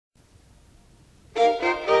Well,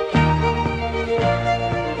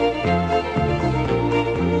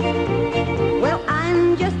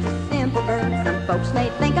 I'm just a simple bird. Some folks may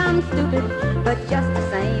think I'm stupid, but just the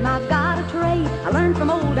same, I've got a trade I learned from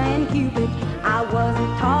old Dan Cupid. I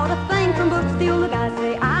wasn't taught a thing from books, still the guys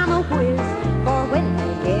say I'm a whiz. For when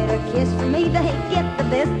they get a kiss from me, they get the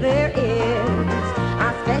best there is.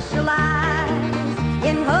 I specialize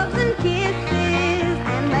in hugs and kisses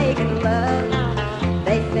and making love.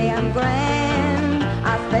 They say I'm grand.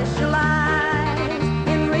 I specialize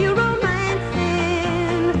in real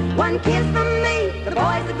romancing. One kiss from me, the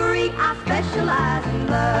boys agree, I specialize in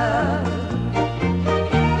love.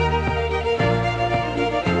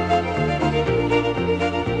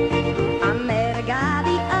 I met a guy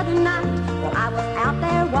the other night while I was out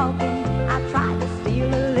there walking. I tried to steal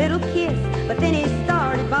a little kiss, but then he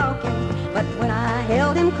started balking. But when I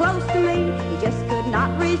held him close to me, he just could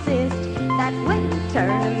not resist. That's when he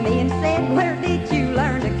turned to me and said, where did you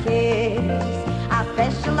learn to kiss? I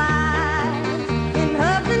specialize in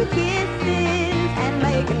hugs and kisses and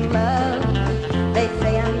making love. They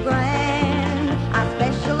say I'm grand. I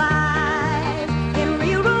specialize in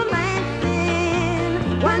real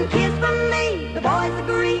romancing. One kiss from me, the boys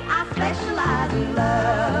agree, I specialize in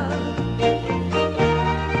love.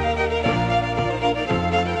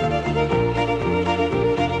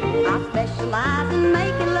 I specialize in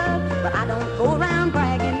making love, but I don't go around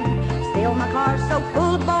bragging. Still my car's so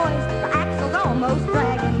full of boys, the axle's almost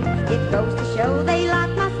dragging. It goes to show they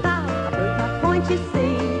like my style, I prove my point, you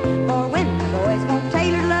see. For when the boys want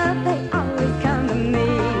tailored love, they always come to me.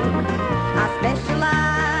 I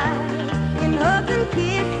specialize in hugs and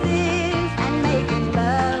kisses and making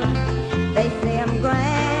love. They say I'm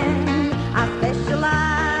grand. I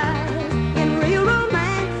specialize in real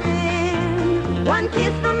romancing. One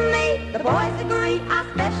kiss from me, the boys agree.